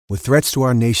With threats to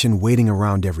our nation waiting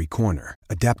around every corner,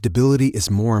 adaptability is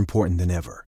more important than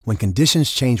ever. When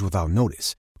conditions change without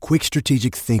notice, quick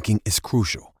strategic thinking is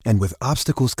crucial. And with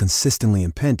obstacles consistently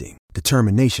impending,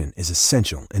 determination is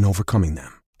essential in overcoming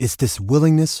them. It's this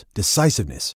willingness,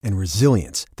 decisiveness, and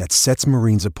resilience that sets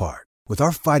Marines apart. With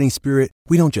our fighting spirit,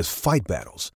 we don't just fight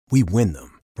battles, we win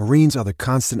them. Marines are the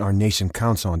constant our nation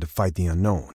counts on to fight the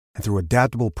unknown. And through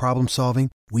adaptable problem solving,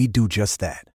 we do just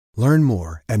that. Learn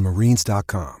more at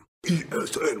marines.com.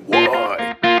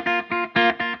 PSNY.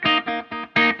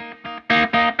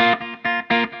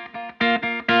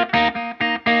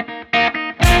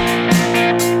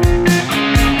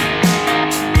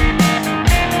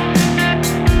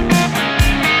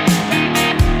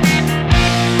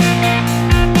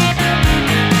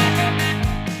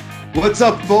 What's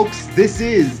up, folks? This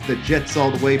is the Jets All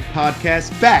The Way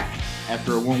podcast, back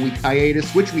after a 1-week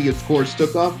hiatus, which we, of course,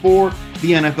 took off for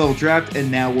the NFL draft, and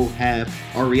now we'll have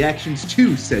our reactions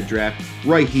to said draft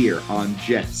right here on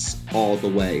Jets All The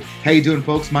Way. How you doing,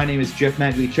 folks? My name is Jeff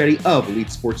Magliacetti of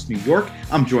Elite Sports New York.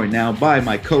 I'm joined now by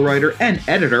my co-writer and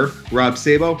editor, Rob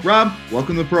Sabo. Rob,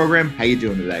 welcome to the program. How you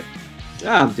doing today?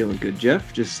 I'm doing good,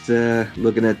 Jeff. Just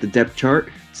looking at the depth chart,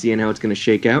 seeing how it's going to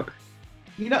shake out.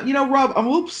 You know, Rob, I'm a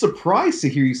little surprised to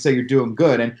hear you say you're doing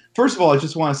good. And first of all, I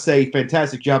just want to say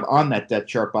fantastic job on that depth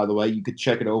chart, by the way. You could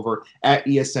check it over at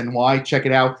ESNY. Check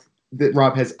it out.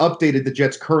 Rob has updated the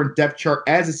Jets' current depth chart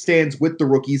as it stands with the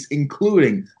rookies,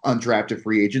 including undrafted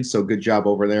free agents. So good job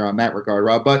over there on that regard,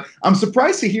 Rob. But I'm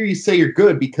surprised to hear you say you're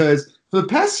good, because for the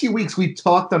past few weeks, we've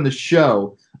talked on the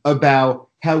show about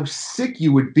how sick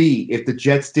you would be if the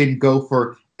Jets didn't go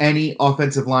for any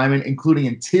offensive linemen, including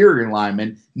interior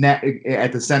linemen,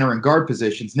 at the center and guard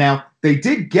positions. Now, they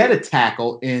did get a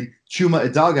tackle in Chuma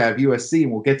Edoga of USC,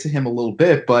 and we'll get to him a little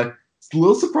bit, but it's a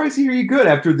little surprised to hear you good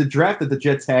after the draft that the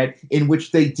Jets had, in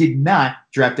which they did not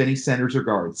draft any centers or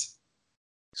guards.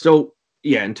 So,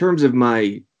 yeah, in terms of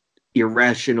my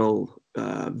irrational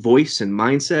voice and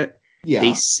mindset,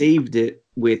 they saved it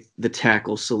with the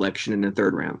tackle selection in the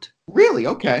third round. Really?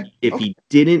 Okay. If he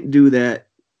didn't do that,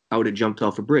 I would have jumped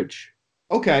off a bridge.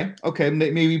 Okay.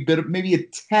 Maybe a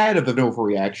tad of an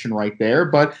overreaction right there,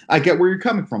 but I get where you're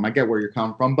coming from.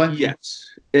 But yes,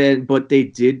 but they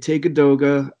did take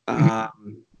Edoga.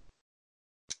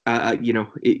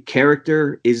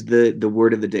 Character is the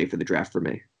word of the day for the draft for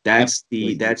me. That's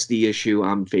the issue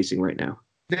I'm facing right now.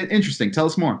 Interesting. Tell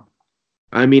us more.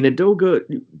 I mean, Edoga.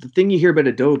 The thing you hear about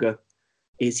Edoga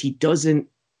is he doesn't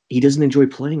enjoy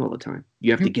playing all the time.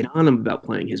 You have to get on him about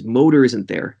playing. His motor isn't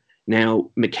there. Now,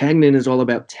 Maccagnan is all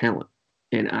about talent,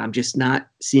 and I'm just not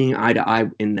seeing eye to eye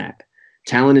in that.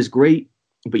 Talent is great,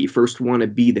 but you first want to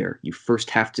be there. You first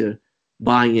have to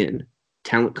buy in.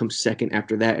 Talent comes second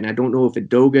after that, and I don't know if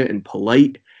Edoga and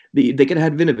Polite, they could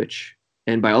have had Vinovich,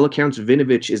 and by all accounts,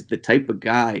 Vinovich is the type of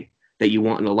guy that you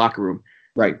want in the locker room.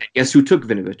 Right. Guess who took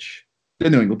Vinovich? The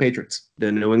New England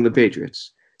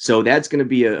Patriots. So that's going to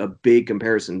be a big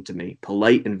comparison to me,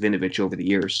 Polite and Vinovich over the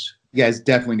years. Yeah, it's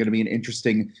definitely going to be an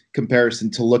interesting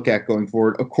comparison to look at going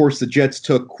forward. Of course, the Jets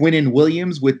took Quinnen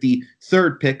Williams with the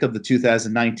third pick of the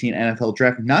 2019 NFL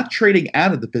Draft, not trading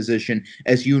out of the position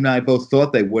as you and I both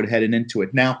thought they would heading into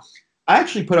it. Now, I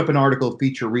actually put up an article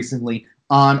feature recently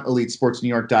on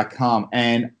EliteSportsNewYork.com,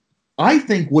 and I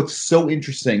think what's so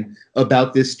interesting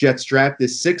about this Jets draft,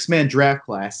 this six-man draft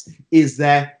class, is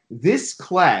that this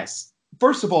class,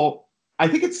 first of all, I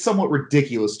think it's somewhat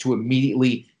ridiculous to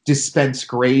immediately dispense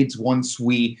grades once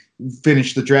we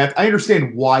finish the draft. I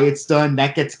understand why it's done.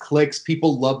 That gets clicks.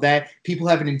 People love that. People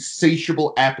have an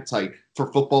insatiable appetite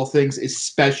for football things,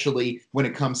 especially when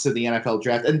it comes to the NFL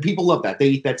draft. And people love that. They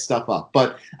eat that stuff up.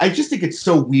 But I just think it's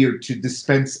so weird to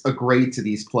dispense a grade to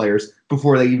these players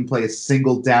before they even play a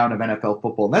single down of NFL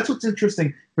football. And that's what's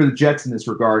interesting for the Jets in this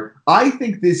regard. I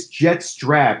think this Jets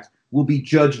draft will be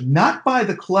judged not by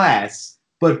the class,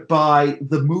 but by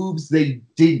the moves they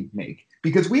didn't make.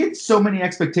 Because we had so many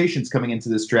expectations coming into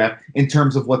this draft in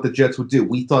terms of what the Jets would do.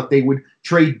 We thought they would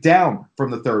trade down from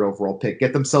the third overall pick,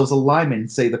 get themselves a lineman,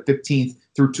 say the 15th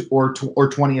through or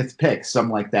 20th pick,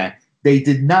 something like that. They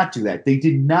did not do that. They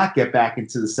did not get back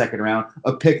into the second round,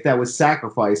 a pick that was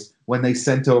sacrificed when they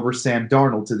sent over Sam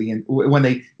Darnold when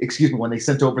they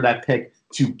sent over that pick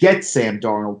to get Sam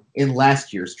Darnold in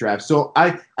last year's draft. So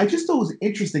I just thought it was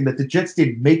interesting that the Jets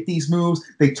didn't make these moves.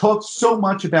 They talked so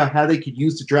much about how they could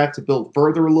use the draft to build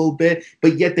further a little bit,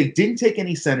 but yet they didn't take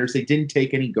any centers. They didn't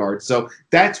take any guards. So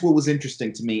that's what was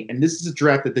interesting to me. And this is a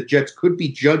draft that the Jets could be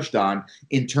judged on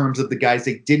in terms of the guys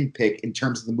they didn't pick, in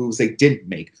terms of the moves they didn't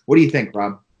make. What do you think,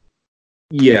 Rob?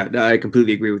 Yeah, I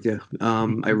completely agree with you.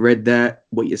 I read that,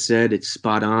 what you said, it's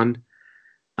spot on.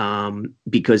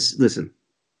 Because listen,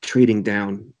 trading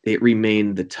down, it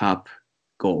remained the top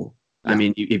goal. Yeah. I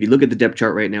mean, if you look at the depth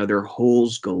chart right now, there are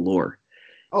holes galore.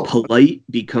 Oh, Polite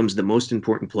becomes the most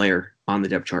important player on the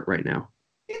depth chart right now.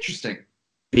 interesting.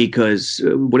 Because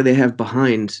what do they have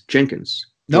behind Jenkins?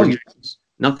 No, Jenkins?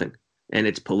 Nothing. And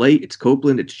it's Polite, it's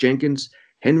Copeland, it's Jenkins.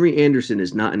 Henry Anderson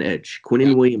is not an edge.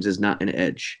 Quinnen Williams is not an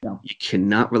edge. No. You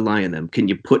cannot rely on them. Can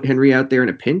you put Henry out there in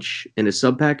a pinch in a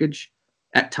sub package?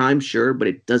 At times, sure, but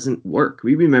it doesn't work.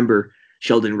 We remember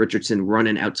Sheldon Richardson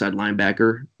running outside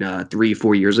linebacker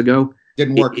 3-4 years ago.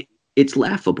 Didn't work. It's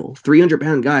laughable.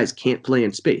 300-pound guys can't play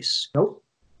in space. Nope.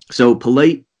 So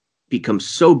Polite becomes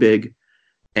so big,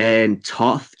 and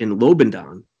Toth and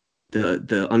Lobendon,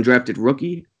 the undrafted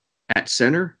rookie at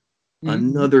center,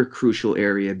 another crucial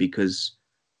area because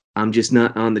I'm just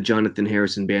not on the Jonathan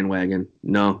Harrison bandwagon.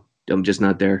 No, I'm just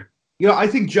not there. I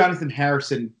think Jonathan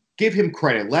Harrison, give him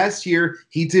credit. Last year,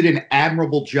 he did an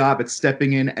admirable job at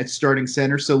stepping in at starting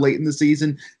center so late in the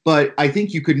season, but I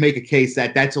think you could make a case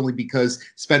that that's only because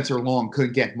Spencer Long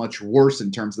couldn't get much worse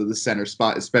in terms of the center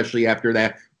spot, especially after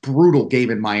that brutal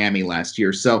game in Miami last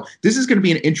year. So this is going to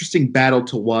be an interesting battle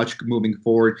to watch moving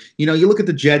forward. You look at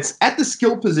the Jets at the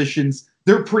skill positions,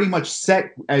 they're pretty much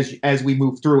set as we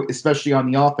move through, especially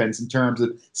on the offense in terms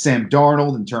of Sam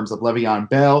Darnold, in terms of Le'Veon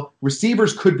Bell.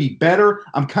 Receivers could be better.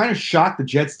 I'm kind of shocked the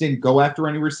Jets didn't go after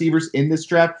any receivers in this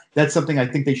draft. That's something I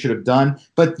think they should have done.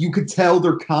 But you could tell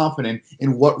they're confident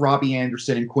in what Robbie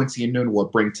Anderson and Quincy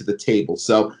Enunwa bring to the table.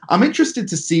 So I'm interested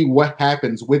to see what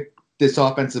happens with this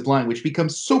offensive line, which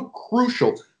becomes so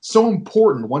crucial, so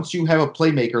important once you have a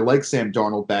playmaker like Sam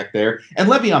Darnold back there. And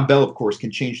Le'Veon Bell, of course, can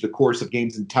change the course of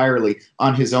games entirely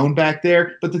on his own back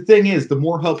there. But the thing is, the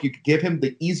more help you can give him,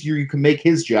 the easier you can make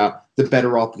his job, the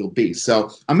better off you'll be. So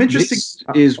I'm interested. This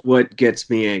is what gets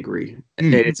me angry.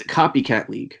 And it's a copycat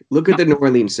league. Look at the New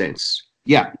Orleans Saints.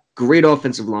 Yeah. Great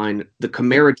offensive line. The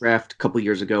Kamara draft a couple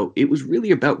years ago, it was really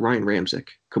about Ryan Ramczyk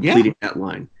completing that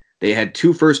line. They had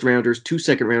 2 first-rounders, 2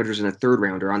 second-rounders, and a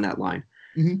third-rounder on that line.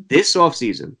 This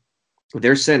offseason,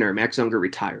 their center, Max Unger,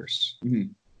 retires.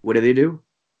 What do?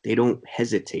 They don't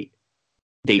hesitate.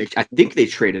 I think they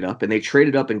traded up,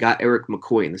 and got Eric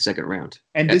McCoy in the second round.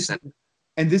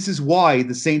 And this is why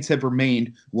the Saints have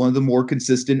remained one of the more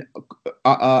consistent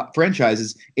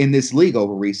franchises in this league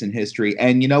over recent history.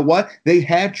 And you know what? They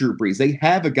have Drew Brees. They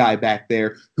have a guy back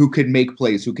there who can make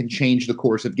plays, who can change the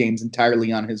course of games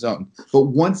entirely on his own. But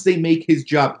once they make his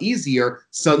job easier,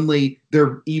 suddenly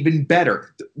they're even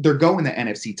better. They're going to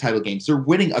NFC title games. They're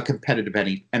winning a competitive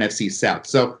NFC South.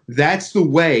 So that's the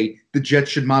way the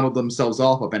Jets should model themselves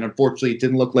off of. And unfortunately, it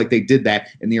didn't look like they did that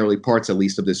in the early parts, at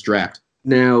least, of this draft.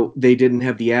 Now, they didn't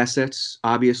have the assets,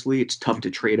 obviously. It's tough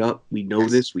to trade up. We know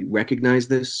this. We recognize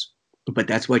this. But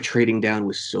that's why trading down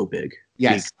was so big.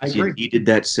 Yes, I agree. You needed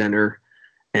that center.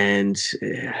 And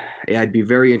I'd be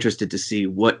very interested to see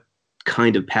what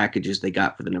kind of packages they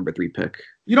got for the number 3 pick.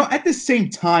 At the same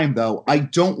time, though, I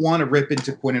don't want to rip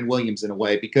into Quinnen Williams in a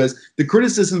way because the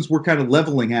criticisms we're kind of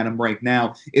leveling at him right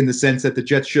now in the sense that the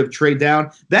Jets should trade down.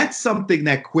 That's something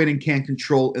that Quinnen can't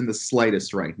control in the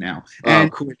slightest right now.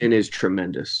 And Quinnen is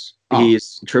tremendous.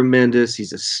 He's tremendous.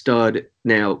 He's a stud.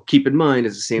 Now, keep in mind,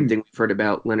 it's the same thing we've heard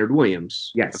about Leonard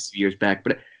Williams a few years back.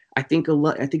 But I think a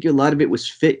lot of it was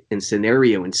fit and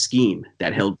scenario and scheme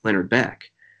that held Leonard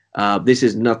back. This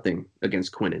is nothing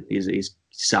against Quinnen. He's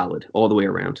solid all the way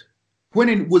around.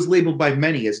 Quinnen was labeled by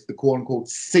many as the quote-unquote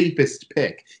safest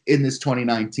pick in this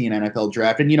 2019 NFL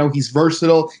draft. And, he's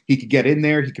versatile. He could get in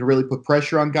there. He can really put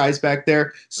pressure on guys back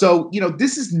there. So,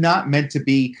 this is not meant to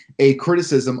be a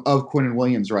criticism of Quinnen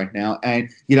Williams right now. And,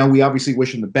 we obviously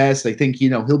wish him the best. I think,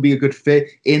 he'll be a good fit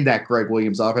in that Greg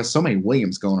Williams offense. So many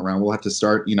Williams going around. We'll have to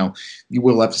start, you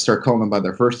will have to start calling them by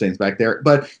their first names back there.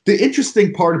 But the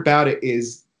interesting part about it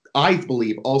is, I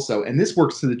believe also, and this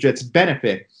works to the Jets'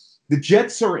 benefit, the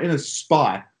Jets are in a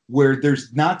spot where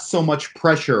there's not so much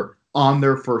pressure on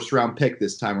their first-round pick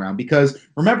this time around. Because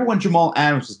remember when Jamal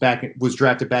Adams was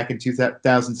drafted back in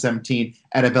 2017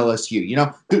 out of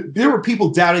LSU? There were people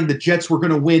doubting the Jets were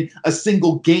going to win a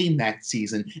single game that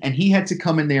season, and he had to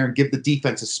come in there and give the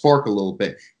defense a spark a little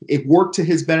bit. It worked to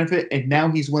his benefit, and now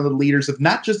he's one of the leaders of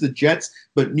not just the Jets,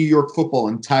 but New York football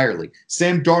entirely.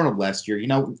 Sam Darnold last year,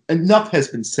 enough has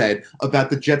been said about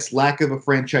the Jets' lack of a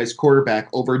franchise quarterback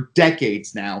over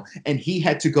decades now, and he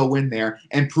had to go in there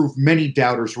and prove many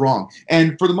doubters wrong.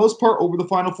 And for the most part, over the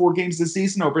final 4 games this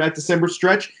season, over that December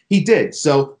stretch, he did.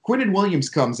 So Quinnen Williams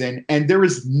comes in, and there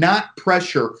is not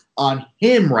pressure on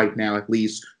him right now, at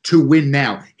least, to win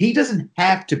now. He doesn't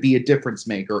have to be a difference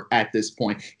maker at this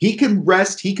point. He can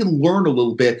rest. He can learn a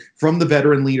little bit from the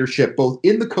veteran leadership, both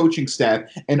in the coaching staff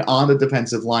and on the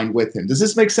defensive line with him. Does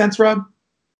this make sense, Rob?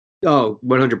 Oh,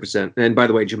 100%. And by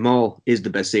the way, Jamal is the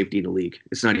best safety in the league.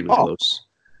 It's not even close.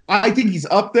 I think he's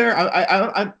up there.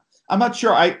 I'm not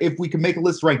sure if we can make a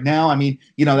list right now. I mean,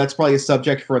 that's probably a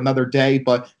subject for another day,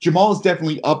 but Jamal is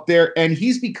definitely up there, and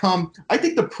he's become, I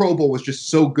think the Pro Bowl was just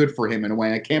so good for him in a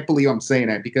way. I can't believe I'm saying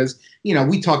that because,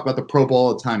 we talk about the Pro Bowl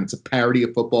all the time. It's a parody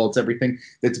of football. It's everything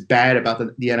that's bad about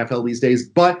the NFL these days,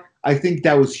 but I think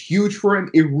that was huge for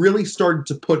him. It really started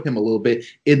to put him a little bit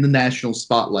in the national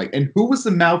spotlight. And who was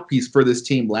the mouthpiece for this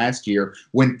team last year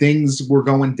when things were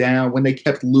going down, when they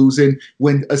kept losing,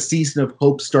 when a season of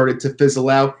hope started to fizzle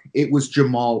out? It was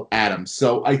Jamal Adams.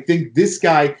 So I think this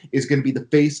guy is going to be the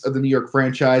face of the New York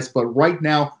franchise. But right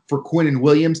now, for Quinnen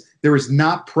Williams, there is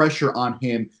not pressure on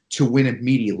him to win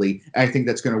immediately. I think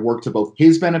that's going to work to both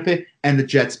his benefit and the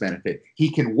Jets' benefit. He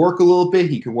can work a little bit.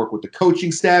 He can work with the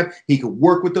coaching staff. He can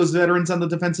work with those veterans on the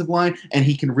defensive line, and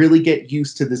he can really get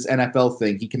used to this NFL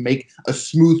thing. He can make a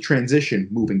smooth transition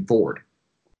moving forward.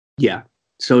 Yeah.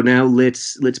 So now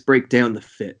let's break down the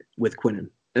fit with Quinnen.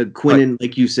 Quinnen,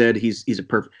 like you said, he's a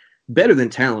perfect, better than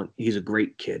talent. He's a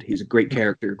great kid. He's a great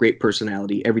character, great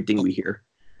personality, everything we hear.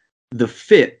 The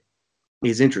fit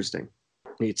is interesting.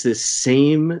 It's the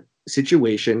same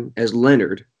situation as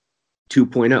Leonard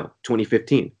 2.0,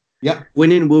 2015. Yeah.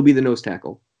 Quinnen will be the nose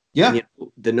tackle. Yeah.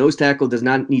 The nose tackle does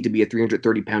not need to be a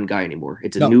 330-pound guy anymore.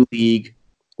 It's a new league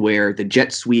where the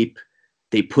jet sweep,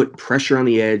 they put pressure on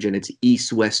the edge, and it's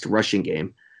east-west rushing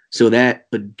game. So that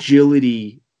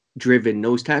agility-driven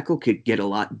nose tackle could get a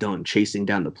lot done chasing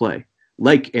down the play,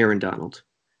 like Aaron Donald.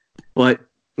 But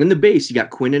in the base, you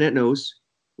got Quinnen at nose,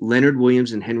 Leonard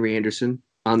Williams and Henry Anderson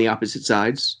on the opposite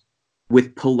sides,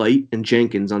 with Polite and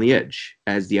Jenkins on the edge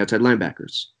as the outside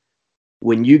linebackers.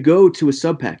 When you go to a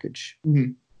sub package,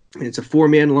 and it's a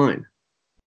 4-man line,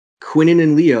 Quinnen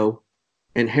and Leo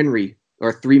and Henry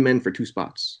are 3 men for 2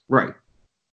 spots. Right.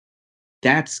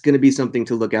 That's going to be something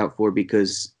to look out for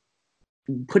because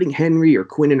putting Henry or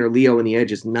Quinnen or Leo on the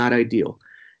edge is not ideal.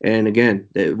 And again,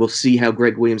 we'll see how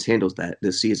Greg Williams handles that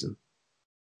this season.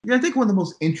 Yeah, I think one of the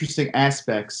most interesting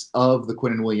aspects of the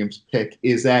Quinnen Williams pick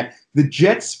is that the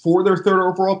Jets, for their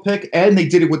 3rd overall pick, and they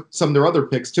did it with some of their other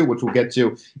picks too, which we'll get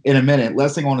to in a minute.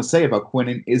 Last thing I want to say about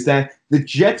Quinnen is that the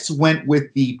Jets went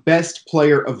with the best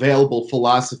player available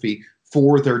philosophy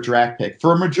for their draft pick,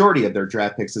 for a majority of their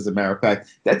draft picks, as a matter of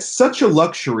fact. That's such a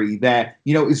luxury that,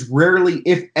 is rarely,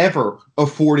 if ever,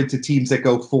 afforded to teams that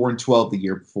go 4-12 the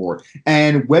year before.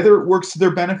 And whether it works to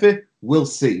their benefit, we'll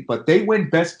see. But they went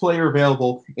best player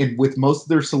available with most of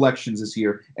their selections this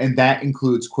year, and that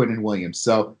includes Quinnen Williams.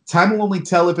 So time will only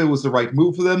tell if it was the right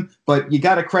move for them, but you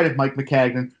got to credit Mike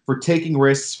Maccagnan for taking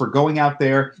risks, for going out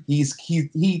there. His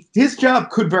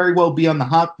job could very well be on the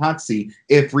hot seat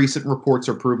if recent reports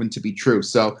are proven to be true.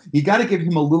 So you got to give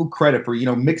him a little credit for,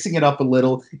 mixing it up a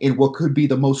little in what could be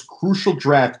the most crucial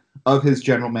draft of his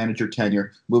general manager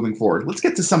tenure moving forward. Let's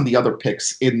get to some of the other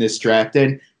picks in this draft.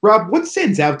 And Rob, what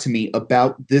stands out to me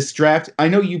about this draft? I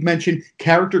know you've mentioned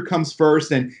character comes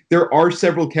first, and there are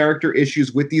several character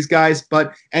issues with these guys,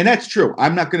 and that's true.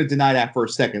 I'm not going to deny that for a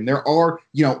second. There are,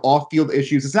 off-field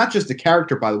issues. It's not just the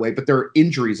character, by the way, but there are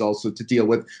injuries also to deal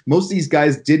with. Most of these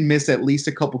guys did miss at least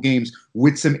a couple games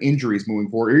with some injuries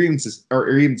moving forward,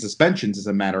 or even suspensions, as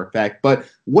a matter of fact. But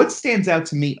what stands out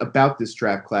to me about this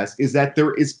draft class is that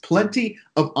there is plenty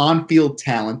of on-field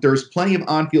talent. There's plenty of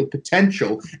on-field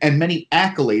potential and many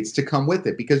accolades to come with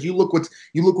it, because you look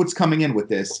what's coming in with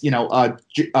this.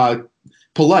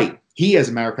 Polite. He, as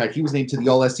a matter of fact, he was named to the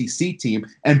All-SEC team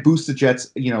and boosts the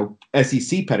Jets,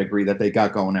 SEC pedigree that they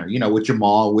got going there, with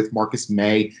Jamal, with Marcus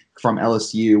May from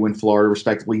LSU and Florida,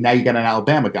 respectively. Now you got an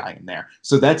Alabama guy in there.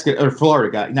 So that's good. Or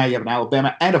Florida guy. Now you have an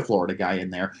Alabama and a Florida guy in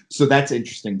there. So that's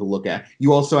interesting to look at.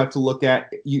 You also have to look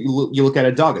at, you look at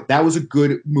Adoga. That was a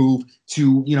good move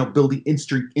to, build the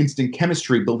instant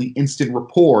chemistry, build the instant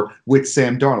rapport with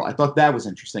Sam Darnold. I thought that was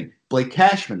interesting. Blake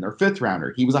Cashman, their 5th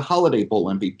rounder. He was a Holiday Bowl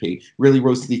MVP. Really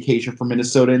rose to the occasion for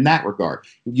Minnesota in that regard.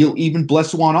 You'll even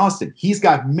bless Juwan Austin. He's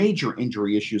got major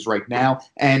injury issues right now.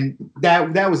 And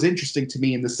that was interesting to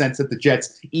me in the sense that the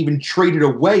Jets even traded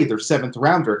away their 7th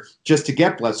rounder just to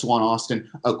get Bless Juwan Austin,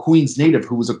 a Queens native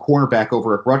who was a cornerback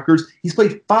over at Rutgers. He's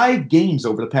played 5 games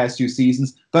over the past 2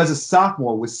 seasons, but as a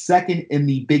sophomore was 2nd in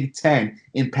the Big Ten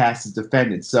in passes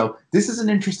defended. So this is an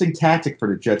interesting tactic for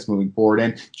the Jets moving forward.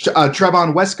 And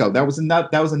Trevon Wesco,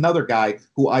 that was another guy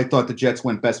who I thought the Jets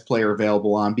went best player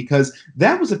available on, because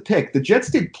that was a pick. The Jets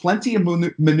did plenty of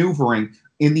maneuvering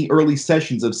in the early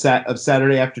sessions of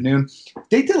Saturday afternoon.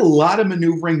 They did a lot of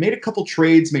maneuvering, made a couple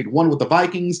trades, made one with the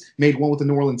Vikings, made one with the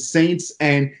New Orleans Saints,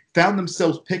 and found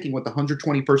themselves picking with the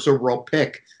 121st overall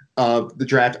pick of the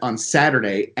draft on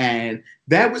Saturday. And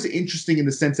that was interesting in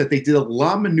the sense that they did a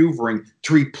lot of maneuvering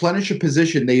to replenish a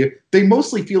position they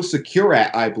mostly feel secure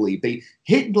at, I believe. They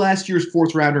hit last year's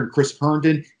fourth rounder in Chris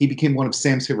Herndon. He became one of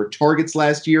Sam's favorite targets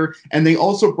last year. And they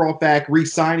also brought back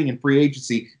re-signing in free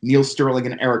agency Neil Sterling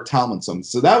and Eric Tomlinson.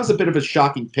 So that was a bit of a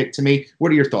shocking pick to me.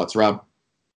 What are your thoughts, Rob?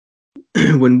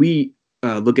 When we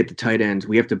look at the tight ends,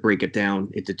 we have to break it down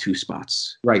into two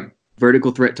spots. Right.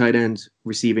 Vertical threat tight ends,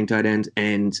 receiving tight ends,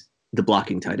 and the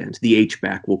blocking tight ends, the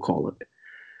H-back, we'll call it.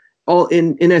 All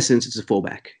in essence, it's a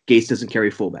fullback. Gates doesn't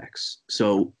carry fullbacks.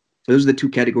 So those are the two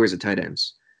categories of tight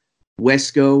ends.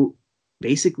 Wesco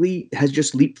basically has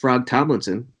just leapfrogged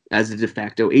Tomlinson as the de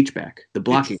facto H-back, the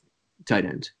blocking tight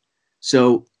end.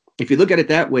 So if you look at it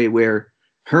that way, where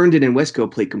Herndon and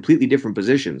Wesco play completely different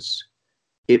positions,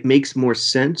 it makes more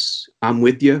sense. I'm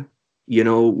with you. You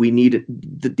know, we need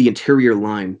the interior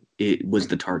line. It was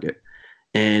the target.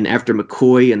 And after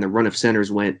McCoy and the run of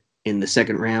centers went in the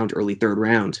second round, early third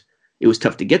round, it was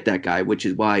tough to get that guy, which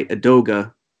is why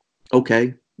Edoga,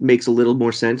 okay, makes a little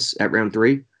more sense at round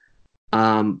 3.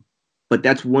 But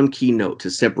that's one key note to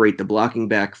separate the blocking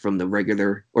back from the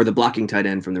regular, or the blocking tight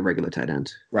end from the regular tight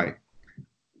end. Right.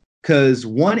 Because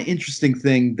one interesting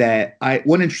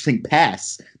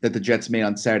pass that the Jets made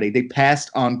on Saturday, they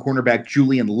passed on cornerback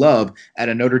Julian Love at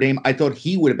a Notre Dame. I thought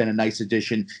he would have been a nice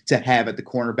addition to have at the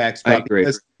cornerback spot.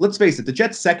 Because let's face it, the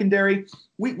Jets secondary,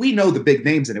 we know the big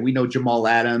names in it. We know Jamal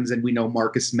Adams and we know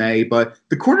Marcus May, but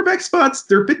the cornerback spots,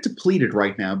 they're a bit depleted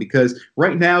right now because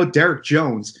right now Derek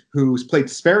Jones, who's played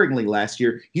sparingly last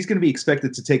year, he's going to be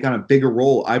expected to take on a bigger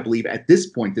role, I believe, at this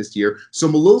point this year. So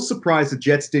I'm a little surprised the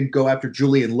Jets didn't go after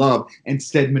Julian Love,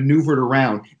 instead maneuvered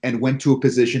around and went to a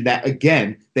position that,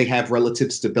 again, they have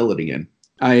relative stability in.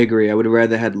 I agree. I would have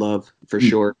rather had Love for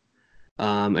sure.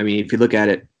 I mean, if you look at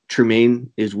it, Tremaine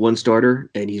is one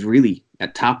starter, and he's really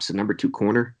at tops a number 2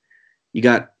 corner. You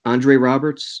got Darryl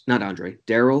Roberts,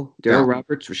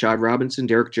 Rashad Robinson,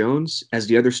 Derek Jones as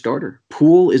the other starter.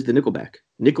 Poole is the nickelback.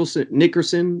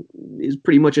 Nickerson is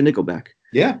pretty much a nickelback.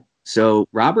 Yeah. So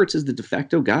Roberts is the de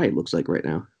facto guy, it looks like right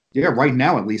now. Yeah, right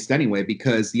now at least anyway,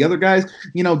 because the other guys,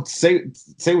 you know, say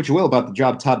what you will about the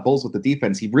job Todd Bowles with the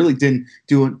defense. He really didn't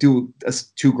do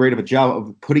too great of a job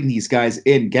of putting these guys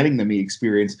in, getting them the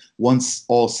experience once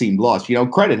all seemed lost. You know,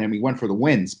 credit him, he went for the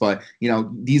wins, but, you know,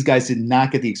 these guys did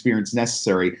not get the experience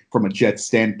necessary from a Jets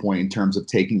standpoint in terms of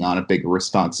taking on a bigger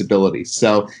responsibility.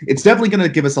 So it's definitely going to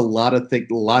give us a lot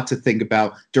to think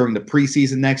about during the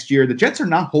preseason next year. The Jets are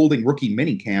not holding rookie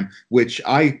minicamp, which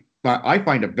I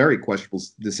find a very questionable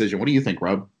decision. What do you think,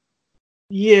 Rob?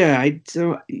 Yeah, I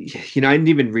didn't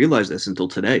even realize this until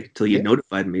today, till you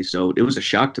notified me. So it was a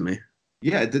shock to me.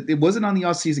 Yeah, it wasn't on the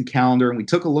off-season calendar, and we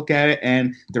took a look at it,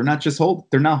 and they're not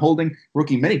holding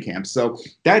rookie minicamp. So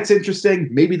that's interesting.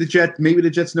 Maybe the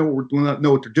Jets know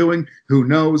what they're doing. Who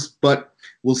knows? But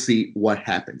we'll see what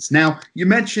happens. Now, you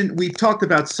mentioned we've talked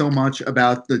about so much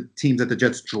about the teams that the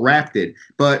Jets drafted,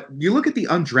 but you look at the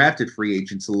undrafted free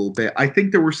agents a little bit. I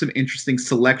think there were some interesting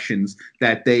selections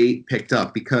that they picked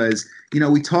up because, you know,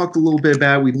 we talked a little bit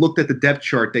about, we looked at the depth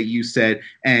chart that you said,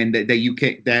 and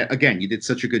that again, you did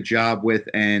such a good job with,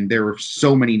 and there were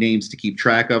so many names to keep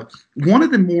track of. One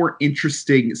of the more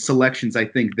interesting selections I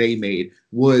think they made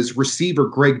was receiver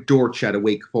Greg Dortch out of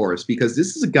Wake Forest, because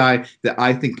this is a guy that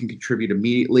I think can contribute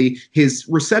immediately. His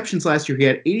receptions last year, he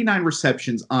had 89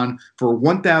 receptions for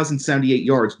 1,078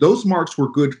 yards. Those marks were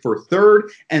good for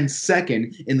third and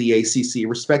second in the ACC,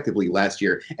 respectively, last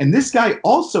year. And this guy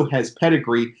also has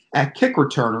pedigree at kick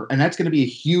returner, and that's going to be a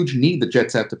huge need the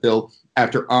Jets have to fill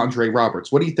after Andre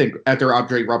Roberts. What do you think after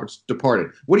Andre Roberts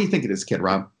departed? What do you think of this kid,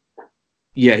 Rob?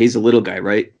 Yeah, he's a little guy,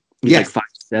 right? He's like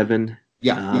 5'7".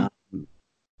 Yeah.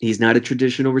 He's not a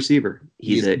traditional receiver.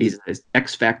 He's an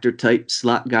X-Factor type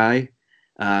slot guy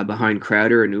behind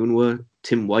Crowder and Unwa,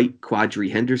 Tim White, Quadri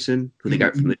Henderson, who they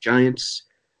got from the Giants.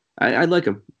 I like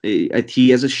him. He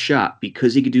has a shot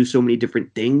because he could do so many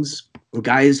different things.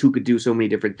 Guys who could do so many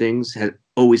different things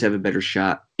always have a better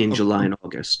shot in July and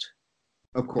August.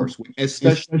 Of course,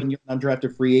 especially when you're an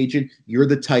undrafted free agent, you're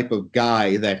the type of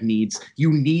guy that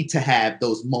you need to have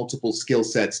those multiple skill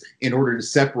sets in order to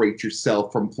separate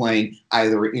yourself from playing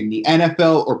either in the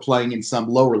NFL or playing in some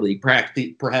lower league,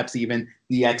 perhaps even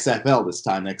the XFL this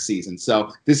time next season. So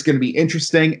this is going to be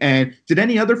interesting. And did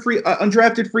any other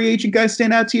undrafted free agent guys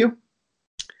stand out to you?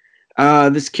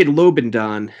 This kid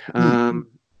Lobendon,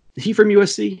 is he from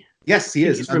USC? Yes, he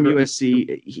is. He's from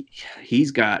USC.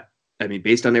 He's got I mean,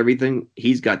 based on everything,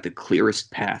 he's got the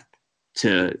clearest path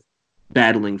to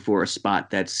battling for a spot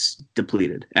that's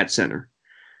depleted at center.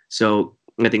 So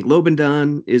I think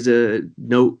Lobendon is a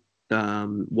note.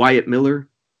 Wyatt Miller,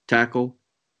 tackle,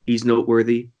 he's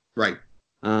noteworthy. Right.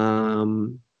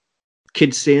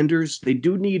 Kid Sanders, they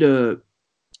do need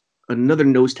another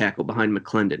nose tackle behind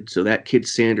McClendon. So that Kid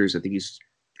Sanders, I think he's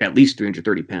at least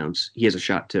 330 pounds. He has a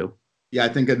shot too. Yeah, I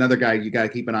think another guy you got to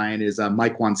keep an eye on is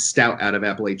Mike Stout out of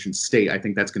Appalachian State. I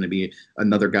think that's going to be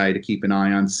another guy to keep an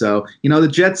eye on. So, the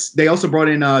Jets, they also brought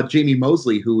in Jamie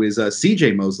Mosley, who is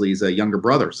C.J. Mosley's younger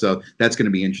brother. So that's going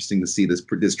to be interesting to see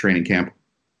this training camp.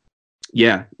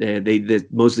 Yeah, the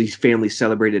Mosley family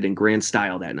celebrated in grand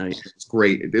style that night. It's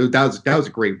great. That was a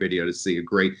great video to see, a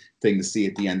great thing to see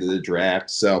at the end of the draft.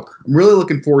 So I'm really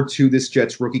looking forward to this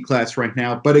Jets rookie class right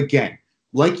now. But again,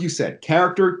 like you said,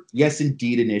 character, yes,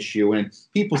 indeed, an issue. And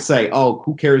people say, "Oh,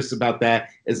 who cares about that?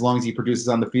 As long as he produces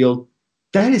on the field."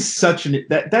 That is such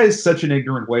an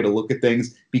ignorant way to look at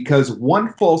things, because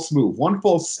one false move, one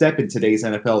false step in today's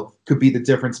NFL could be the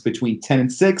difference between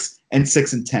 10-6 and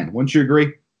 6-10. Wouldn't you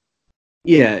agree?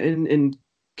 Yeah, and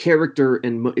character,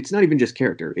 and it's not even just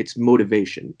character; it's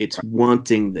motivation. It's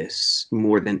wanting this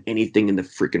more than anything in the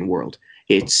freaking world.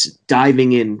 It's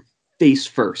diving in face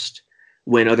first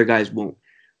when other guys won't.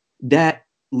 That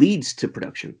leads to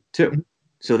production too.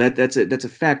 So that's a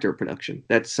factor of production.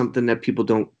 That's something that people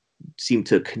don't seem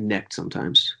to connect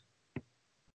sometimes.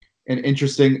 And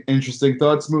interesting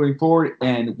thoughts moving forward.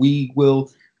 And we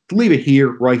will leave it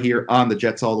right here on the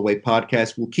Jets All the Way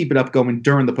podcast. We'll keep it up going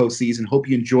during the postseason. Hope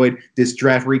you enjoyed this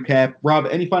draft recap. Rob,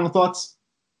 any final thoughts?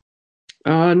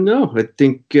 No, I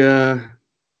think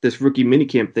this rookie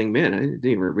minicamp thing, man, I didn't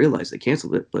even realize they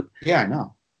canceled it. But yeah, I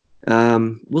know.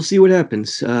 We'll see what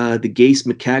happens. The Gase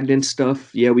McCagnon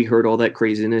stuff. Yeah, we heard all that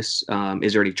craziness.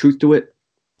 Is there any truth to it?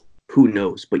 Who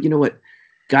knows? But you know what?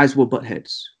 Guys will butt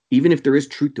heads. Even if there is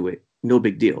truth to it, no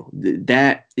big deal.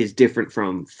 That is different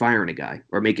from firing a guy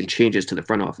or making changes to the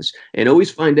front office. And always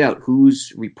find out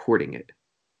who's reporting it.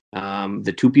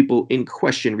 The two people in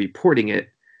question reporting it,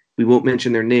 we won't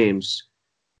mention their names,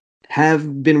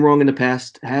 have been wrong in the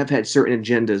past, have had certain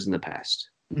agendas in the past.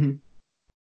 Mm-hmm.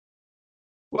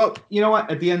 Well, you know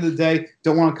what? At the end of the day,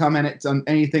 don't want to comment on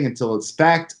anything until it's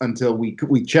fact, until we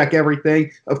check everything.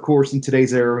 Of course, in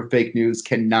today's era of fake news,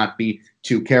 cannot be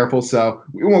too careful. So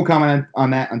we won't comment on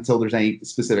that until there's any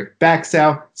specific facts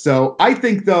out. So I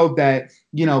think, though, that,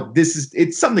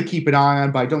 it's something to keep an eye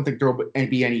on, but I don't think there will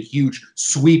be any huge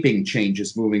sweeping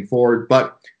changes moving forward,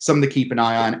 but something to keep an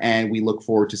eye on, and we look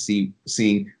forward to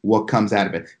seeing what comes out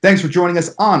of it. Thanks for joining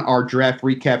us on our draft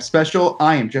recap special.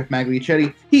 I am Jeff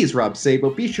Magliacetti. He's Rob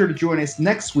Sabo. Be sure to join us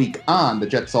next week on the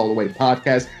Jets All the Way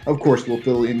podcast. Of course, we'll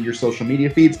fill in your social media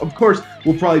feeds. Of course,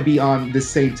 we'll probably be on the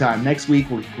same time next week.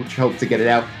 We hope to get it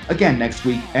out again next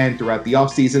week and throughout the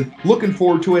offseason. Looking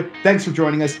forward to it. Thanks for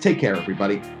joining us. Take care,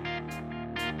 everybody.